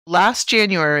Last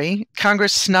January,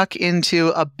 Congress snuck into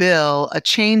a bill a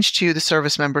change to the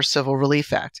Service Member Civil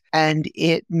Relief Act, and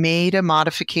it made a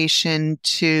modification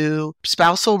to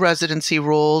spousal residency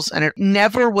rules, and it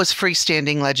never was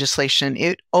freestanding legislation.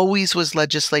 It always was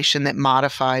legislation that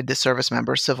modified the Service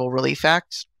Member Civil Relief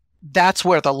Act. That's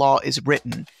where the law is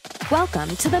written.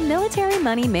 Welcome to the Military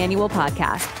Money Manual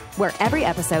Podcast, where every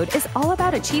episode is all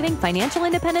about achieving financial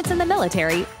independence in the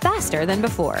military faster than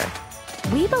before.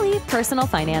 We believe personal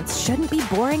finance shouldn't be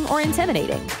boring or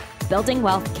intimidating. Building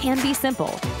wealth can be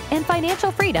simple, and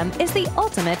financial freedom is the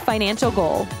ultimate financial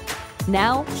goal.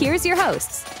 Now, here's your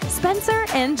hosts, Spencer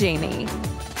and Jamie.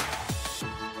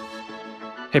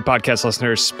 Hey, podcast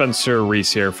listeners, Spencer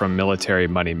Reese here from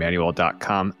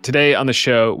militarymoneymanual.com. Today on the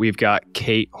show, we've got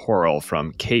Kate Horrell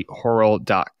from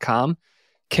katehorrell.com,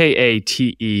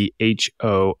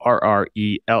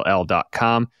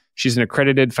 KATEHORRELL.com. She's an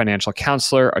accredited financial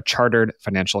counselor, a chartered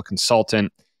financial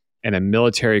consultant, and a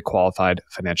military qualified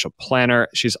financial planner.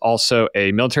 She's also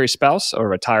a military spouse or a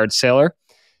retired sailor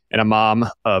and a mom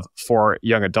of 4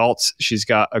 young adults. She's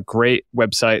got a great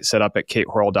website set up at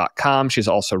katehorrell.com. She's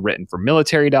also written for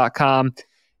military.com,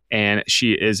 and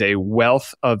she is a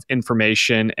wealth of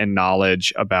information and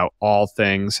knowledge about all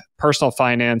things personal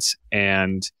finance,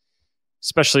 and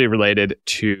especially related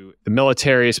to the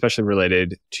military, especially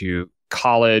related to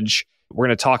college. We're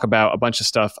going to talk about a bunch of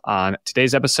stuff on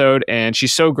today's episode, and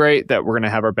she's so great that we're going to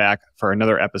have her back for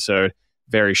another episode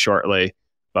very shortly.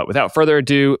 But without further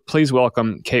ado, please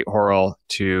welcome Kate Horrell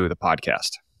to the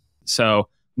podcast. So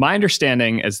my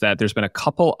understanding is that there's been a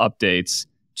couple updates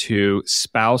to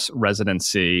spouse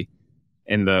residency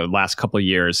in the last couple of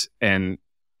years, and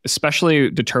especially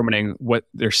determining what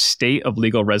their state of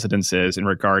legal residence is in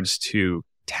regards to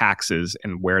taxes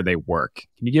and where they work.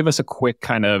 Can you give us a quick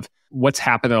kind of what's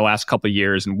happened in the last couple of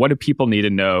years, and what do people need to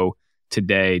know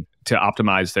today to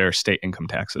optimize their state income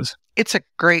taxes? It's a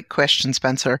great question,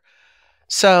 Spencer.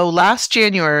 So last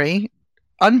January,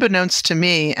 unbeknownst to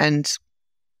me and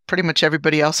pretty much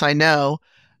everybody else I know,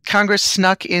 Congress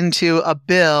snuck into a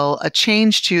bill a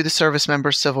change to the Service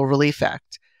Member Civil Relief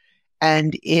Act,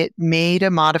 and it made a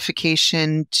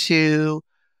modification to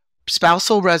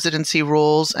spousal residency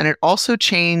rules, and it also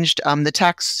changed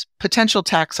the potential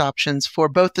tax options for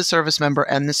both the service member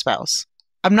and the spouse.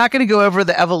 I'm not going to go over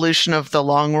the evolution of the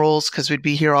long rules because we'd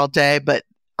be here all day, but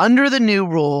under the new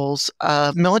rules,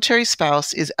 a military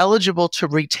spouse is eligible to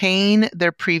retain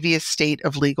their previous state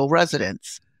of legal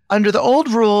residence. Under the old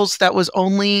rules, that was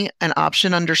only an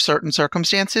option under certain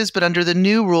circumstances, but under the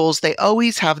new rules, they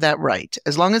always have that right.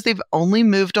 As long as they've only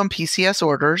moved on PCS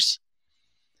orders.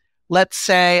 Let's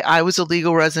say I was a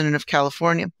legal resident of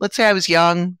California. Let's say I was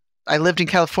young. I lived in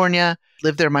California,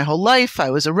 lived there my whole life. I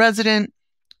was a resident,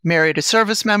 married a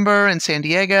service member in San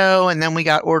Diego, and then we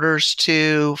got orders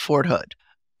to Fort Hood.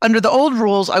 Under the old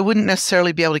rules, I wouldn't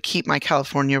necessarily be able to keep my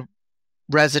California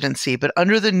residency, but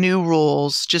under the new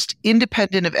rules, just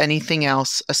independent of anything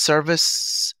else, a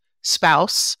service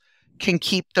spouse can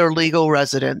keep their legal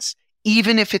residence,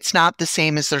 even if it's not the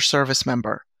same as their service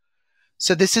member.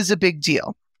 So this is a big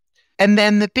deal. And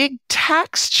then the big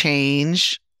tax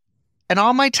change, and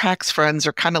all my tax friends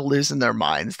are kind of losing their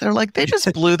minds. They're like, they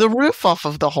just blew the roof off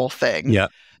of the whole thing. Yeah.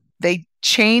 They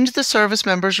changed the Service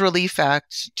Members Relief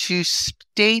Act to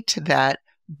state that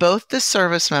both the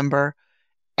service member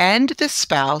and the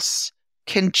spouse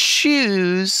can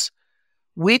choose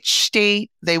which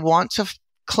state they want to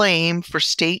claim for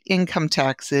state income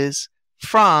taxes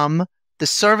from the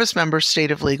service member's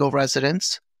state of legal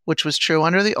residence, which was true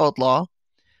under the old law,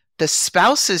 the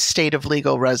spouse's state of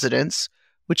legal residence,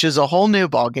 which is a whole new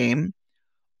ballgame,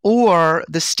 or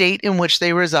the state in which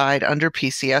they reside under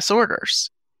PCS orders.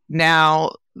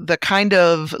 Now, the kind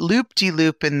of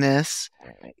loop-de-loop in this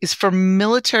is for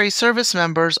military service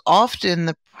members, often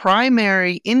the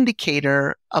primary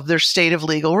indicator of their state of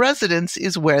legal residence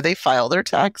is where they file their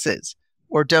taxes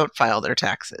or don't file their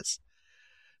taxes.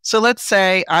 So let's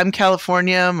say I'm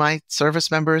California, my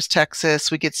service member is Texas,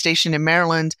 we get stationed in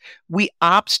Maryland, we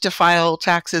opt to file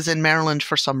taxes in Maryland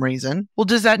for some reason. Well,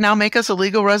 does that now make us a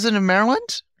legal resident of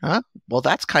Maryland? Well,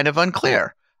 that's kind of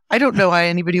unclear. I don't know why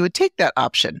anybody would take that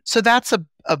option. So that's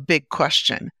a big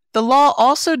question. The law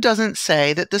also doesn't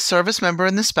say that the service member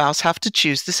and the spouse have to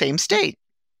choose the same state.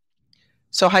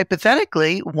 So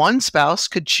hypothetically, one spouse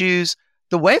could choose.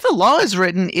 The way the law is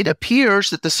written, it appears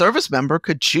that the service member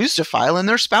could choose to file in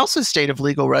their spouse's state of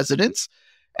legal residence,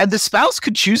 and the spouse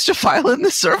could choose to file in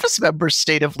the service member's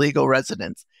state of legal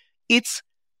residence. It's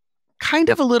kind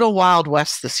of a little Wild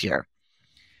West this year.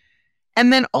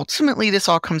 And then ultimately, this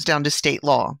all comes down to state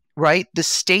law. right? The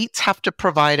states have to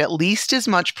provide at least as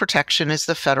much protection as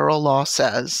the federal law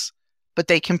says, but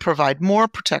they can provide more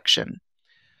protection.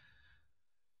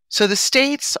 So the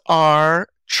states are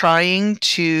trying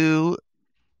to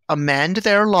amend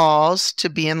their laws to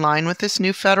be in line with this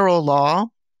new federal law,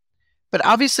 but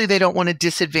obviously they don't want to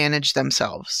disadvantage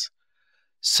themselves.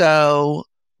 So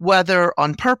whether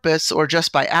on purpose or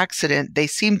just by accident, they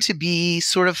seem to be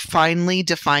sort of finely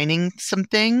defining some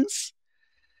things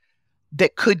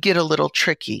that could get a little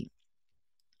tricky.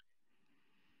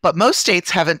 But most states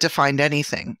haven't defined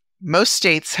anything. Most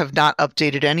states have not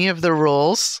updated any of the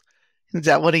rules. Is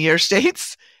that one of your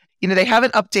states? They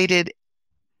haven't updated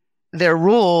their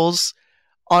rules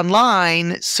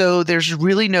online, so there's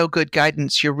really no good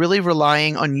guidance. You're really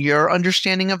relying on your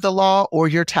understanding of the law or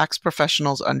your tax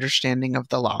professional's understanding of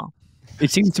the law.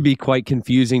 It seems to be quite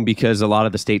confusing because a lot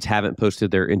of the states haven't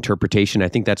posted their interpretation. I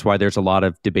think that's why there's a lot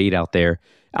of debate out there.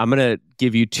 I'm going to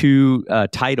give you two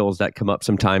titles that come up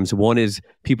sometimes. One is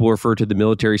people refer to the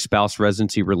Military Spouse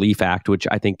Residency Relief Act, which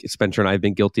I think Spencer and I have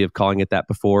been guilty of calling it that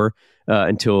before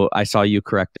until I saw you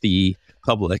correct the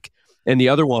public. And the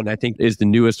other one, I think, is the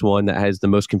newest one that has the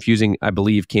most confusing, I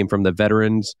believe, came from the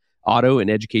Veterans Auto and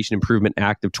Education Improvement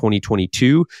Act of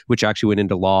 2022, which actually went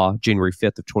into law January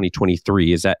 5th of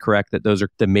 2023. Is that correct, that those are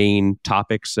the main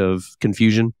topics of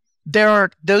confusion?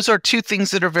 Those are two things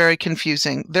that are very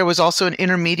confusing. There was also an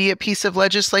intermediate piece of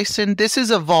legislation. This has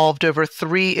evolved over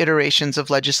 3 iterations of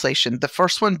legislation, the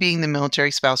first one being the Military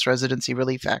Spouse Residency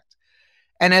Relief Act.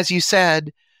 And as you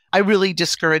said, I really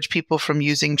discourage people from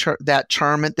using that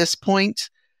term at this point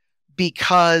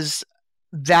because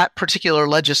that particular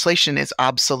legislation is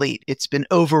obsolete. It's been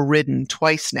overridden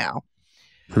twice now.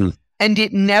 And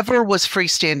it never was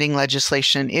freestanding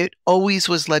legislation. It always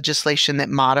was legislation that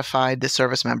modified the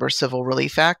Servicemember Civil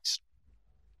Relief Act.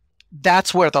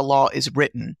 That's where the law is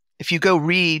written. If you go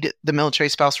read the Military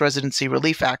Spouse Residency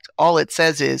Relief Act, all it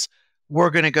says is, we're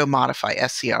going to go modify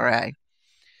SCRA.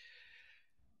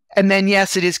 And then,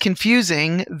 yes, it is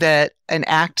confusing that an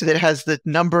act that has the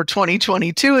number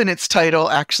 2022 in its title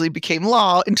actually became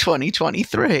law in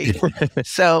 2023.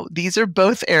 So these are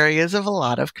both areas of a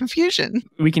lot of confusion.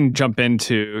 We can jump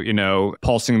into,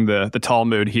 pulsing the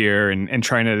Talmud here and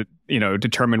trying to,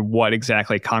 determine what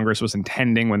exactly Congress was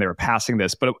intending when they were passing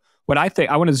this. But what I think,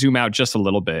 I want to zoom out just a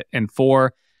little bit. And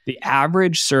for the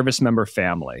average service member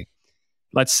family,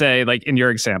 let's say, like in your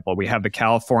example, we have the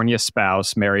California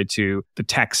spouse married to the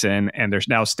Texan, and they're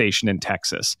now stationed in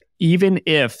Texas. Even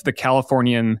if the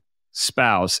Californian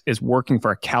spouse is working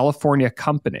for a California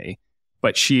company,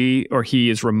 but she or he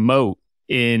is remote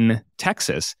in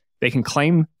Texas, they can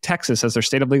claim Texas as their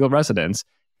state of legal residence,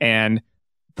 and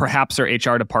perhaps their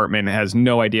HR department has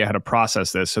no idea how to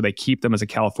process this, so they keep them as a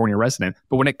California resident.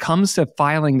 But when it comes to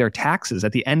filing their taxes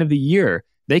at the end of the year,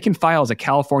 they can file as a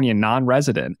California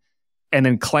non-resident and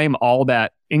then claim all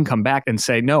that income back and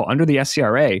say, no, under the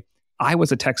SCRA, I was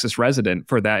a Texas resident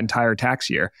for that entire tax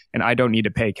year, and I don't need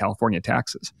to pay California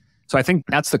taxes. So I think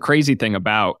that's the crazy thing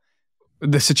about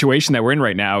the situation that we're in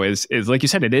right now is like you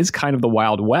said, it is kind of the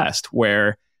Wild West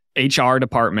where HR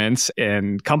departments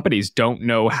and companies don't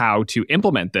know how to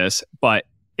implement this. But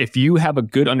if you have a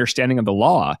good understanding of the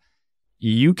law,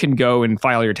 you can go and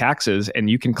file your taxes and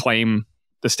you can claim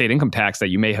the state income tax that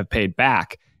you may have paid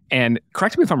back. And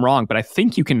correct me if I'm wrong, but I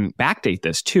think you can backdate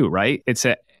this too, right? It's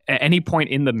at any point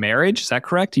in the marriage. Is that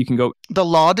correct? You can go. The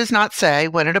law does not say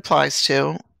when it applies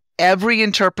to. Every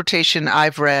interpretation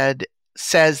I've read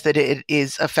says that it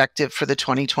is effective for the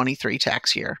 2023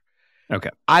 tax year. Okay.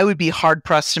 I would be hard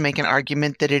pressed to make an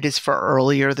argument that it is for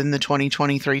earlier than the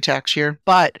 2023 tax year.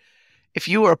 But if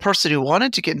you were a person who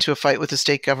wanted to get into a fight with the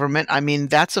state government, I mean,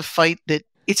 that's a fight that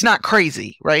it's not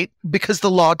crazy, right? Because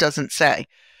the law doesn't say.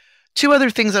 2 other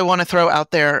things I want to throw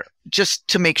out there just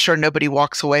to make sure nobody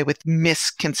walks away with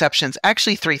misconceptions.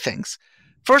 Actually, 3 things.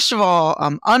 First of all,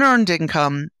 unearned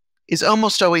income is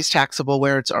almost always taxable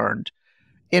where it's earned.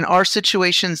 In our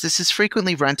situations, this is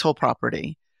frequently rental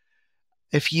property.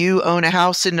 If you own a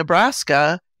house in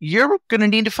Nebraska, you're going to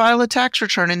need to file a tax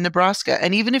return in Nebraska.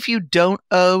 And even if you don't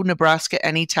owe Nebraska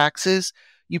any taxes,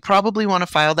 you probably want to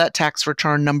file that tax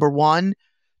return, number 1,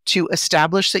 to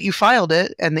establish that you filed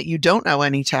it and that you don't owe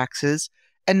any taxes.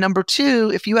 And number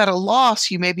 2, if you had a loss,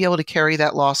 you may be able to carry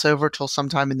that loss over till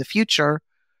sometime in the future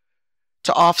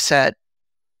to offset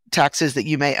taxes that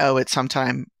you may owe at some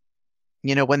time,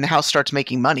 when the house starts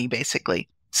making money, basically.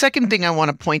 Second thing I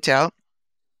want to point out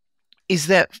is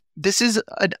that this is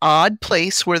an odd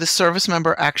place where the service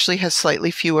member actually has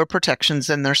slightly fewer protections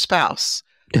than their spouse.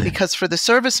 Because for the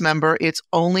service member, it's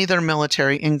only their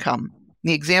military income.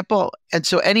 The example, and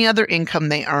so any other income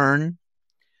they earn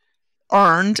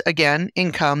earned, again,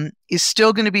 income, is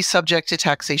still going to be subject to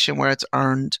taxation where it's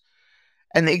earned.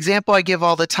 And the example I give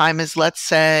all the time is, let's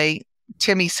say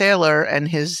Timmy Saylor and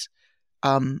his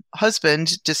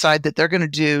husband decide that they're going to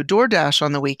do DoorDash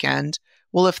on the weekend.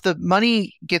 Well, if the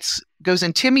money goes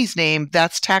in Timmy's name,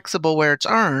 that's taxable where it's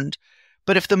earned.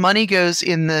 But if the money goes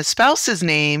in the spouse's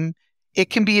name, it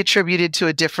can be attributed to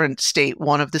a different state,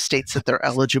 one of the states that they're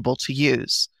eligible to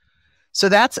use. So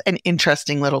that's an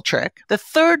interesting little trick. The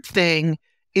third thing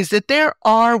is that there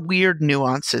are weird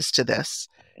nuances to this.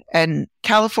 And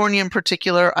California in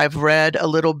particular, I've read a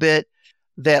little bit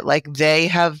that they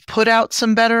have put out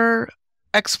some better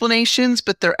explanations,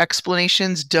 but their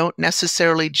explanations don't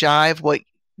necessarily jive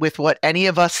with what any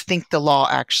of us think the law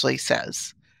actually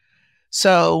says.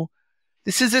 So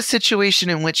this is a situation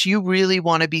in which you really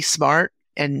want to be smart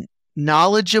and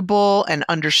knowledgeable and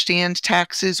understand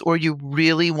taxes, or you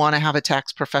really want to have a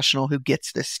tax professional who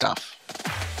gets this stuff.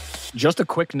 Just a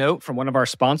quick note from one of our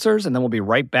sponsors, and then we'll be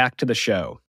right back to the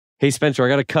show. Hey, Spencer, I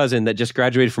got a cousin that just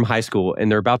graduated from high school,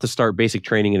 and they're about to start basic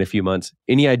training in a few months.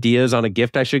 Any ideas on a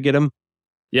gift I should get him?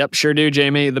 Yep, sure do,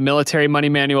 Jamie. The Military Money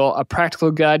Manual, A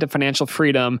Practical Guide to Financial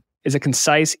Freedom, is a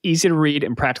concise, easy to read,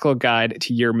 and practical guide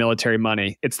to your military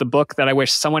money. It's the book that I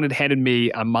wish someone had handed me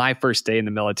on my first day in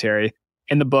the military.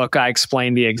 In the book, I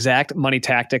explain the exact money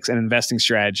tactics and investing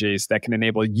strategies that can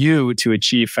enable you to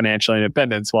achieve financial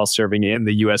independence while serving in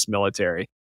the U.S. military.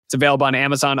 It's available on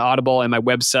Amazon, Audible, and my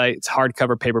website. It's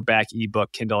hardcover, paperback,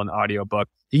 ebook, Kindle, and audiobook.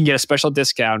 You can get a special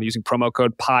discount using promo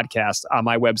code podcast on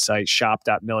my website,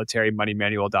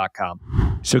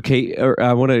 shop.militarymoneymanual.com. So, Kate,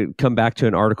 I want to come back to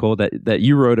an article that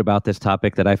you wrote about this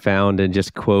topic that I found and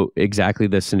just quote exactly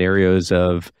the scenarios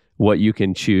of what you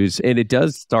can choose. And it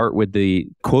does start with the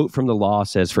quote from the law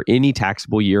says, for any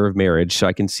taxable year of marriage. So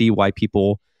I can see why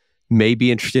people may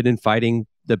be interested in fighting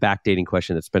the backdating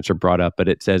question that Spencer brought up. But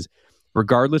it says,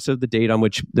 regardless of the date on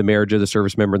which the marriage of the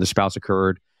service member and the spouse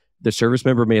occurred, the service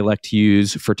member may elect to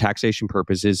use for taxation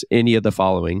purposes any of the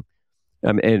following.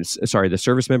 The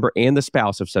service member and the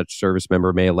spouse of such service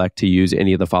member may elect to use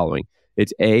any of the following.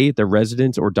 It's A, the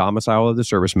residence or domicile of the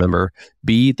service member,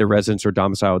 B, the residence or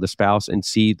domicile of the spouse, and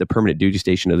C, the permanent duty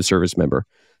station of the service member.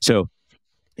 So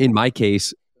in my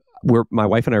case, my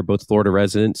wife and I are both Florida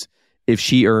residents. If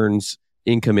she earns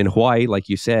income in Hawaii, like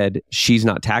you said, she's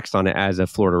not taxed on it as a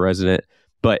Florida resident.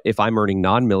 But if I'm earning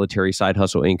non-military side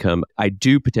hustle income, I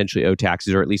do potentially owe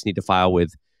taxes, or at least need to file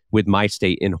with my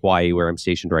state in Hawaii, where I'm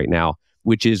stationed right now,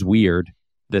 which is weird.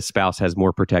 The spouse has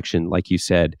more protection, like you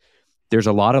said. There's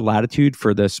a lot of latitude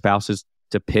for the spouses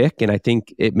to pick, and I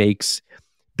think it makes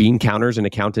bean counters and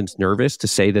accountants nervous to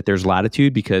say that there's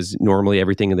latitude, because normally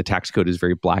everything in the tax code is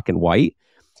very black and white.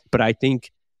 But I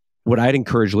think what I'd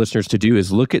encourage listeners to do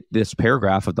is look at this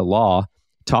paragraph of the law,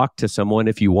 talk to someone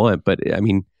if you want. But I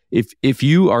mean, if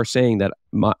you are saying that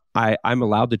I'm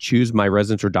allowed to choose my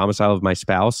residence or domicile of my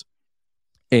spouse,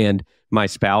 and my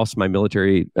spouse, my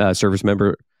military service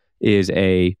member, is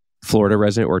a Florida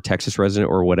resident or Texas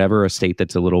resident or whatever, a state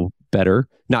that's a little better,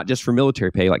 not just for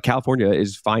military pay. Like California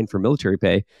is fine for military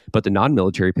pay, but the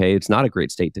non-military pay, it's not a great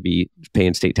state to be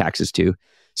paying state taxes to.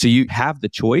 So you have the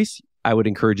choice. I would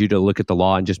encourage you to look at the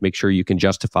law and just make sure you can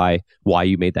justify why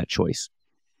you made that choice.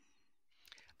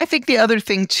 I think the other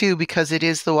thing too, because it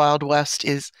is the Wild West,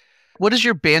 is what is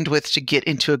your bandwidth to get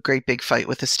into a great big fight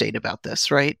with the state about this,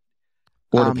 right?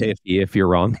 Or to pay a fee if you're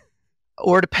wrong.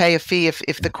 Or to pay a fee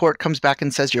if the court comes back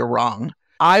and says you're wrong.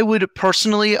 I would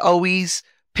personally always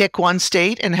pick one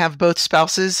state and have both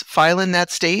spouses file in that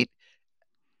state,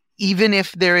 even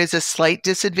if there is a slight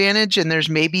disadvantage and there's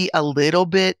maybe a little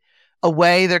bit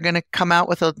away, they're going to come out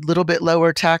with a little bit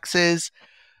lower taxes.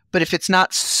 But if it's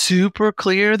not super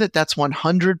clear that that's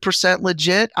 100%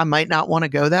 legit, I might not want to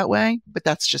go that way, but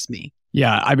that's just me.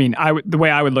 Yeah, I mean, the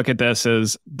way I would look at this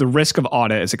is the risk of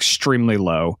audit is extremely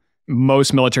low.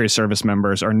 Most military service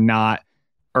members are not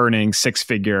earning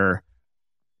six-figure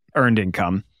earned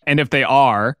income. And if they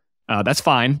are, that's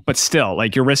fine. But still,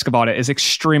 like, your risk of audit is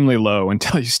extremely low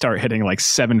until you start hitting like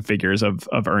seven figures of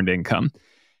earned income.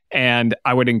 And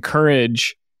I would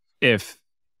encourage, if,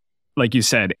 like you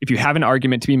said, if you have an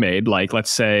argument to be made, like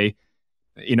let's say,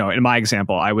 you know, in my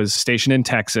example, I was stationed in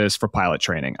Texas for pilot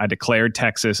training. I declared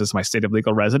Texas as my state of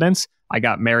legal residence. I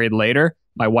got married later.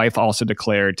 My wife also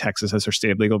declared Texas as her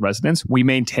state of legal residence. We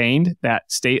maintained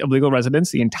that state of legal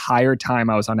residence the entire time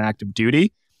I was on active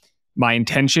duty. My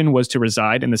intention was to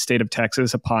reside in the state of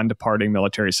Texas upon departing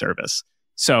military service.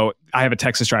 So I have a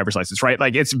Texas driver's license, right?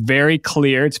 Like, it's very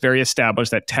clear, it's very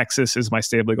established that Texas is my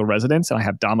state of legal residence, and I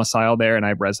have domicile there and I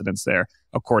have residence there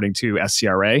according to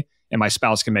SCRA, and my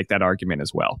spouse can make that argument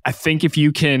as well. I think if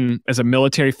you can, as a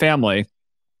military family,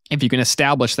 if you can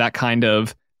establish that kind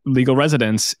of legal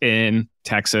residence in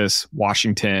Texas,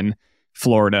 Washington,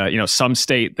 Florida, some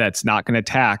state that's not going to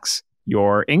tax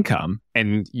your income.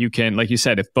 And you can, like you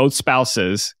said, if both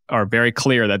spouses are very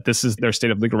clear that this is their state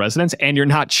of legal residence and you're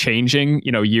not changing,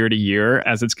 year to year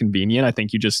as it's convenient, I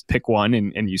think you just pick one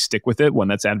and you stick with it, one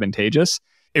that's advantageous.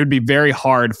 It would be very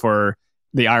hard for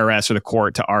the IRS or the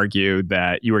court to argue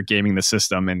that you are gaming the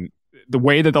system. And the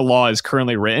way that the law is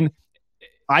currently written,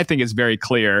 I think is very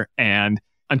clear. And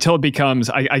until it becomes,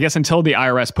 I guess until the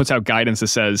IRS puts out guidance that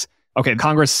says, okay,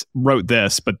 Congress wrote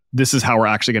this, but this is how we're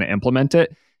actually going to implement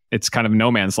it, it's kind of no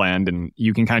man's land, and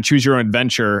you can kind of choose your own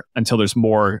adventure until there's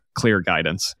more clear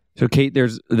guidance. So, Kate,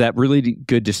 there's that really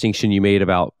good distinction you made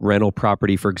about rental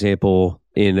property, for example,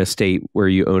 in a state where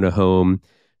you own a home.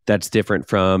 That's different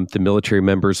from the military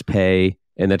members' pay,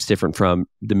 and that's different from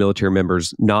the military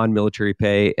members' non-military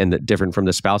pay, and different from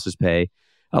the spouse's pay.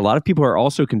 A lot of people are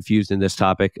also confused in this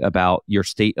topic about your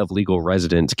state of legal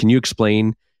residence. Can you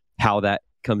explain how that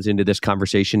comes into this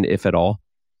conversation, if at all?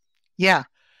 Yeah.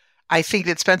 I think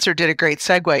that Spencer did a great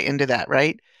segue into that,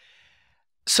 right?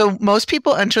 So most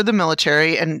people enter the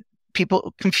military, and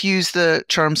people confuse the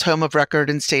terms home of record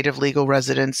and state of legal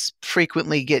residence,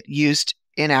 frequently get used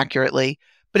inaccurately.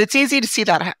 But it's easy to see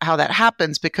that how that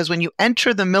happens, because when you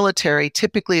enter the military,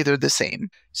 typically they're the same.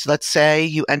 So let's say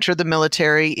you enter the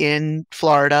military in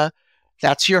Florida.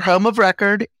 That's your home of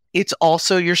record. It's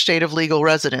also your state of legal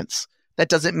residence. That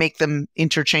doesn't make them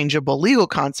interchangeable legal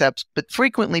concepts, but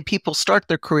frequently people start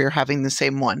their career having the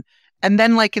same one. And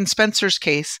then, like in Spencer's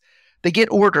case, they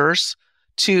get orders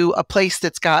to a place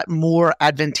that's got more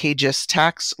advantageous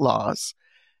tax laws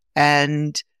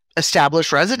and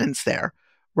establish residence there,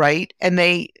 right? And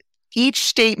each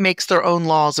state makes their own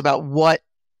laws about what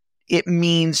it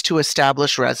means to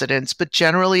establish residence, but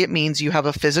generally it means you have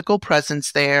a physical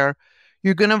presence there.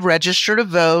 You're going to register to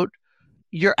vote.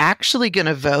 You're actually going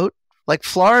to vote. Like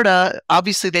Florida,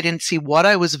 obviously they didn't see what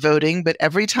I was voting, but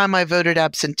every time I voted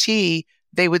absentee,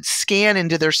 they would scan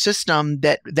into their system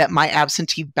that my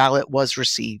absentee ballot was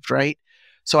received, right?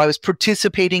 So I was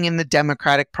participating in the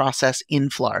democratic process in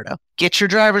Florida. Get your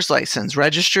driver's license,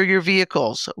 register your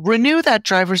vehicles, renew that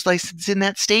driver's license in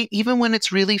that state, even when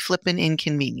it's really flippin'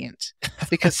 inconvenient,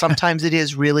 because sometimes it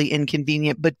is really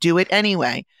inconvenient, but do it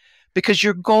anyway. Because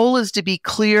your goal is to be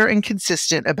clear and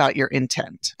consistent about your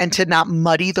intent and to not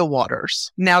muddy the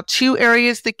waters. Now, two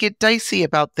areas that get dicey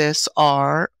about this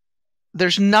are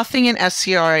there's nothing in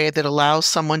SCRA that allows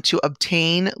someone to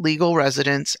obtain legal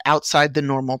residence outside the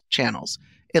normal channels.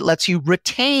 It lets you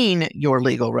retain your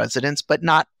legal residence, but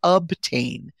not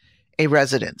obtain a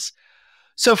residence.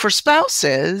 So for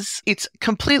spouses, it's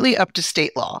completely up to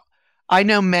state law. I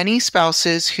know many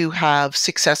spouses who have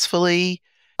successfully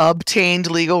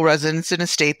obtained legal residence in a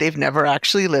state they've never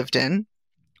actually lived in.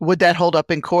 Would that hold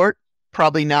up in court?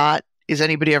 Probably not. Is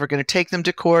anybody ever going to take them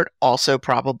to court? Also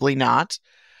probably not.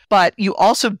 But you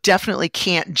also definitely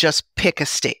can't just pick a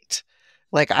state.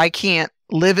 Like I can't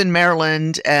live in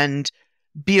Maryland and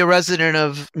be a resident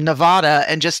of Nevada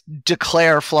and just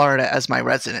declare Florida as my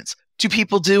residence. Do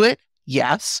people do it?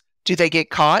 Yes. Do they get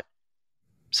caught?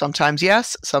 Sometimes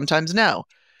yes, sometimes no.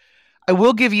 I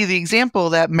will give you the example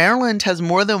that Maryland has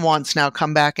more than once now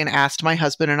come back and asked my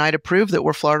husband and I to prove that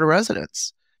we're Florida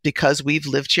residents because we've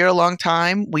lived here a long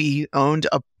time. We owned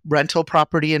a rental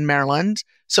property in Maryland.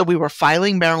 So we were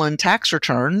filing Maryland tax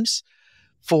returns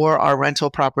for our rental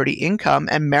property income.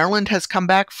 And Maryland has come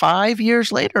back 5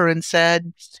 years later and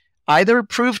said, either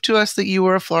prove to us that you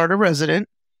were a Florida resident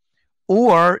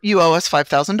or you owe us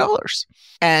 $5,000.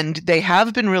 And they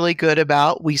have been really good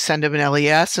about, we send them an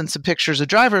LES and some pictures of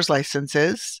driver's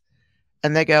licenses.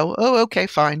 And they go, oh, okay,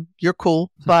 fine. You're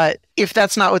cool. But if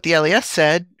that's not what the LES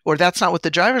said, or that's not what the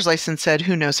driver's license said,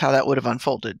 who knows how that would have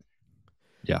unfolded.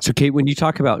 Yeah. So, Kate, when you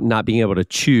talk about not being able to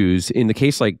choose, in the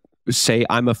case like, say,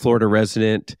 I'm a Florida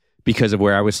resident because of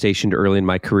where I was stationed early in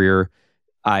my career,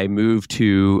 I moved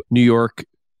to New York,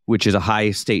 which is a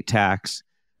high state tax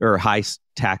or high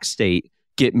tax state,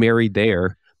 get married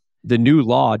there. The new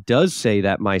law does say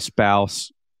that my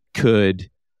spouse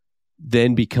could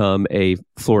then become a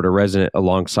Florida resident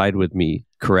alongside with me,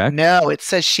 correct? No, it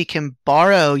says she can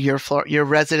borrow your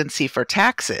residency for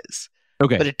taxes.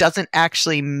 Okay. But it doesn't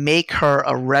actually make her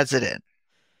a resident.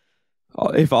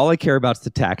 If all I care about is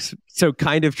the tax, so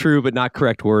kind of true, but not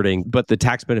correct wording, but the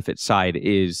tax benefit side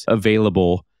is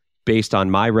available based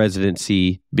on my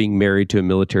residency being married to a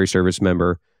military service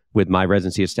member with my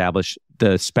residency established.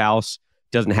 The spouse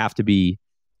doesn't have to be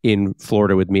in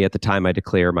Florida with me at the time I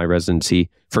declare my residency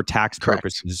for tax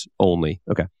purposes only.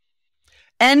 Okay.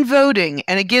 And voting.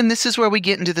 And again, this is where we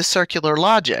get into the circular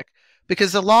logic,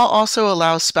 because the law also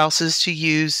allows spouses to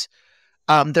use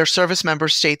their service member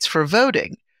states for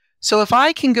voting. So if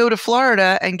I can go to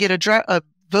Florida and get a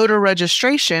voter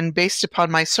registration based upon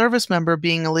my service member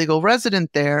being a legal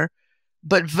resident there,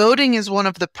 but voting is one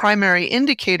of the primary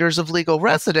indicators of legal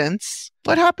residence,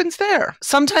 what happens there?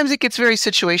 Sometimes it gets very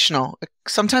situational.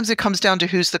 Sometimes it comes down to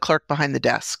who's the clerk behind the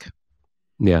desk.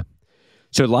 Yeah.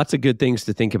 So lots of good things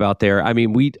to think about there. I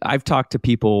mean, I've talked to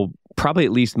people probably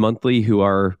at least monthly who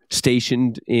are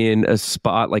stationed in a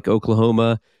spot like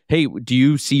Oklahoma. Hey, do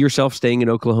you see yourself staying in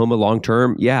Oklahoma long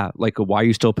term? Yeah. Like, why are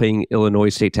you still paying Illinois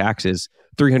state taxes,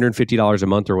 $350 a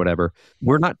month or whatever?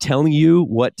 We're not telling you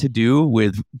what to do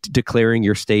with declaring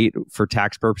your state for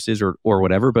tax purposes or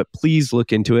whatever, but please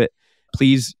look into it.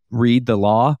 Please read the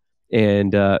law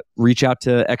and reach out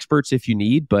to experts if you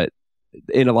need. But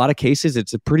in a lot of cases,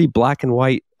 it's a pretty black and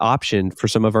white option for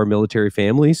some of our military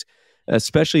families,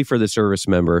 especially for the service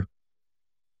member.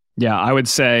 Yeah, I would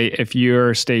say if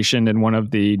you're stationed in one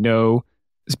of the no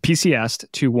PCS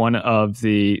to one of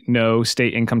the no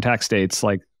state income tax states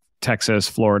like Texas,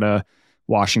 Florida,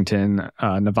 Washington,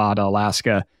 Nevada,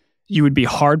 Alaska, you would be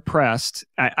hard pressed.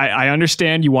 I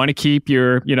understand you want to keep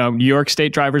your New York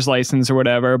State driver's license or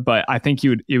whatever, but I think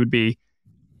it would be,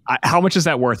 how much is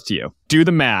that worth to you? Do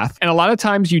the math. And a lot of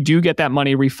times you do get that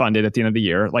money refunded at the end of the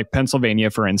year. Like Pennsylvania,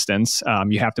 for instance,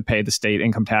 you have to pay the state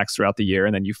income tax throughout the year,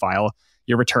 and then you file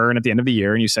your return at the end of the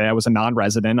year and you say, I was a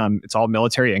non-resident, it's all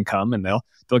military income, and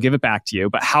they'll give it back to you.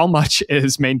 But how much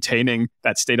is maintaining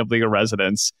that state of legal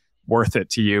residence worth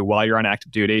it to you while you're on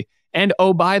active duty? And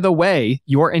oh, by the way,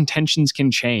 your intentions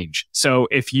can change. So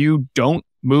if you don't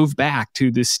move back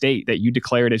to the state that you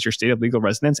declared as your state of legal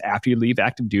residence after you leave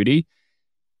active duty,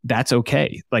 that's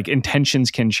okay. Like, intentions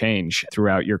can change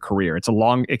throughout your career. It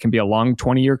can be a long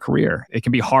 20-year career. It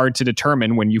can be hard to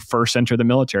determine when you first enter the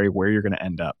military where you're going to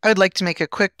end up. I'd like to make a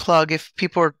quick plug. If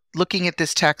people are looking at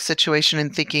this tax situation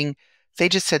and thinking, they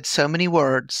just said so many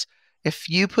words. If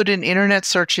you put an internet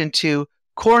search into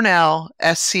Cornell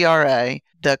SCRA,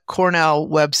 the Cornell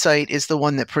website is the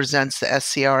one that presents the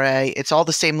SCRA. It's all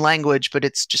the same language, but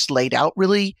it's just laid out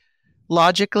really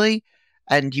logically.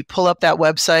 And you pull up that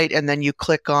website and then you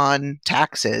click on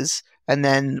taxes. And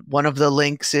then one of the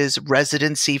links is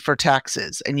Residency for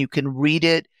taxes. And you can read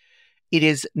it. It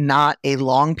is not a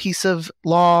long piece of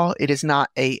law. It is not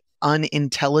an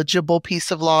unintelligible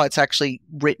piece of law. It's actually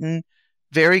written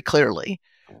very clearly.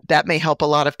 That may help a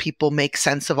lot of people make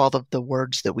sense of all of the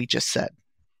words that we just said.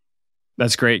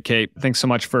 That's great, Kate. Thanks so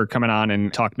much for coming on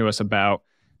and talking to us about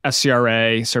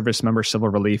SCRA, Service Member Civil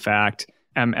Relief Act,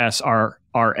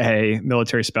 MSRRA,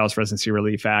 Military Spouse Residency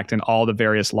Relief Act, and all the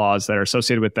various laws that are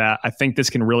associated with that. I think this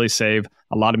can really save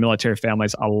a lot of military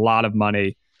families a lot of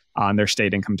money on their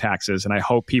state income taxes. And I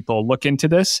hope people look into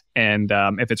this, and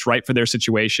if it's right for their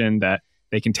situation, that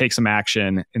they can take some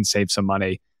action and save some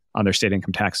money on their state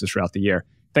income taxes throughout the year.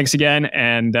 Thanks again.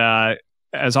 And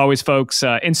as always, folks,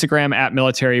 Instagram at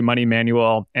Military Money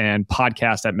Manual and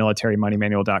podcast at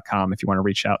militarymoneymanual.com if you want to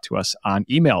reach out to us on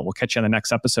email. We'll catch you on the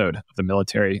next episode of the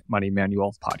Military Money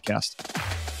Manual podcast.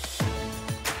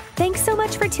 Thanks so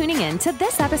much for tuning in to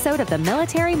this episode of the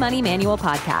Military Money Manual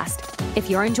podcast. If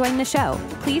you're enjoying the show,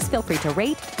 please feel free to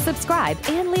rate, subscribe,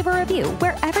 and leave a review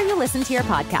wherever you listen to your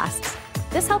podcasts.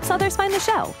 This helps others find the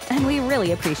show, and we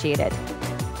really appreciate it.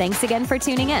 Thanks again for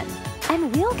tuning in,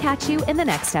 and we'll catch you in the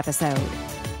next episode.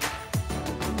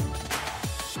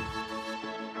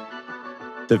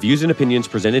 The views and opinions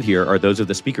presented here are those of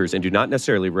the speakers and do not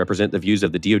necessarily represent the views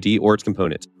of the DoD or its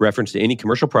components. Reference to any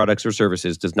commercial products or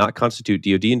services does not constitute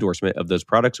DoD endorsement of those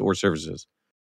products or services.